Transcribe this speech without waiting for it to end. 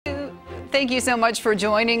Thank you so much for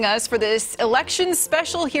joining us for this election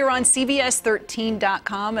special here on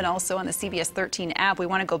CBS13.com and also on the CBS 13 app. We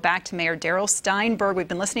want to go back to Mayor Darrell Steinberg. We've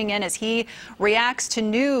been listening in as he reacts to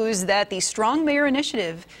news that the Strong Mayor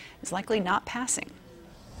initiative is likely not passing.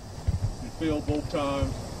 You failed both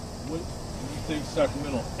times. When do you think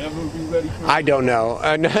Sacramento ever will be ready for it? I don't know.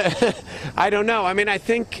 I don't know. I mean, I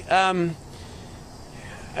think we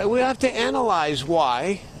have to analyze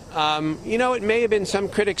why. You know, it may have been some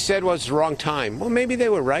critics said was the wrong time. Well, maybe they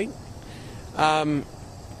were right.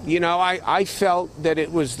 You know, I felt that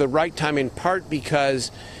it was the right time in part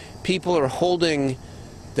because people are holding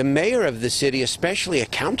the mayor of the city especially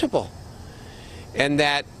accountable. And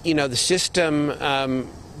that, you know, the system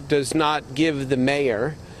does not give the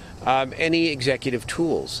mayor any executive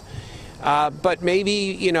tools. But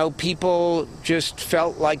maybe, you know, people just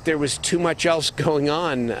felt like there was too much else going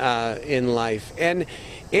on in life.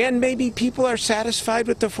 And maybe people are satisfied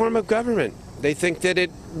with the form of government. They think that it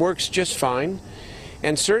works just fine.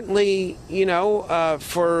 And certainly, you know,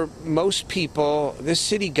 for most people, this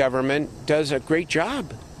city government does a great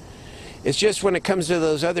job. It's just when it comes to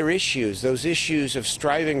those other issues, those issues of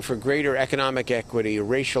striving for greater economic equity,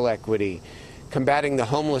 racial equity, combating the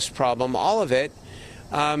homeless problem, all of it,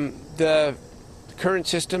 the current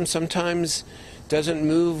system sometimes doesn't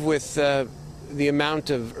move with the amount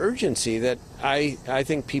of urgency that I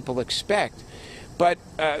think people expect. But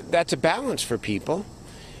that's a balance for people.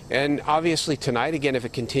 And obviously tonight, again, if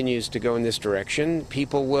it continues to go in this direction,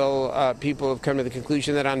 people have come to the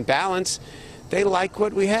conclusion that on balance, they like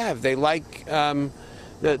what we have. They like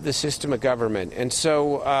the system of government. And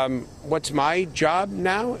so what's my job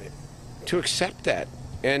now? To accept that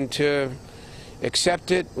and to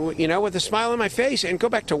accept it, you know, with a smile on my face and go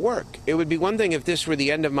back to work. It would be one thing if this were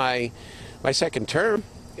the end of my second term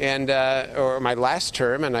and or my last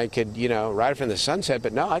term and I could, you know, ride from the sunset,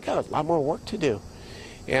 but no, I got a lot more work to do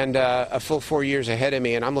and a full 4 years ahead of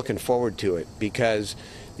me, and I'm looking forward to it because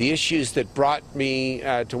the issues that brought me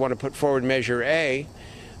to want to put forward Measure A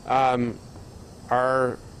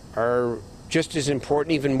are just as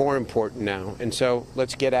important, even more important now, and so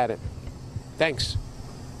let's get at it. Thanks.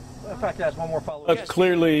 If I could ask one more follow-up.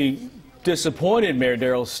 Clearly disappointed, Mayor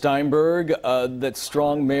Darrell Steinberg, that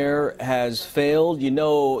Strong Mayor has failed. You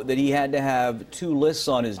know that he had to have two lists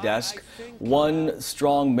on his desk. One,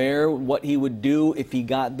 Strong Mayor, what he would do if he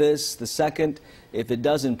got this. The second, if it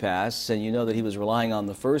doesn't pass, and you know that he was relying on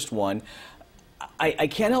the first one. I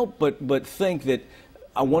can't help but think that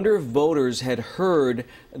I wonder if voters had heard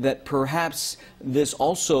that perhaps this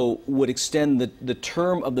also would extend the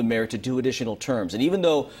term of the mayor to 2 additional terms. And even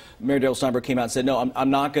though Mayor Darrell Steinberg came out and said, no, I'm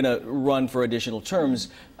not going to run for additional terms,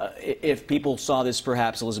 if people saw this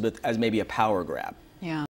perhaps, Elizabeth, as maybe a power grab. Yeah.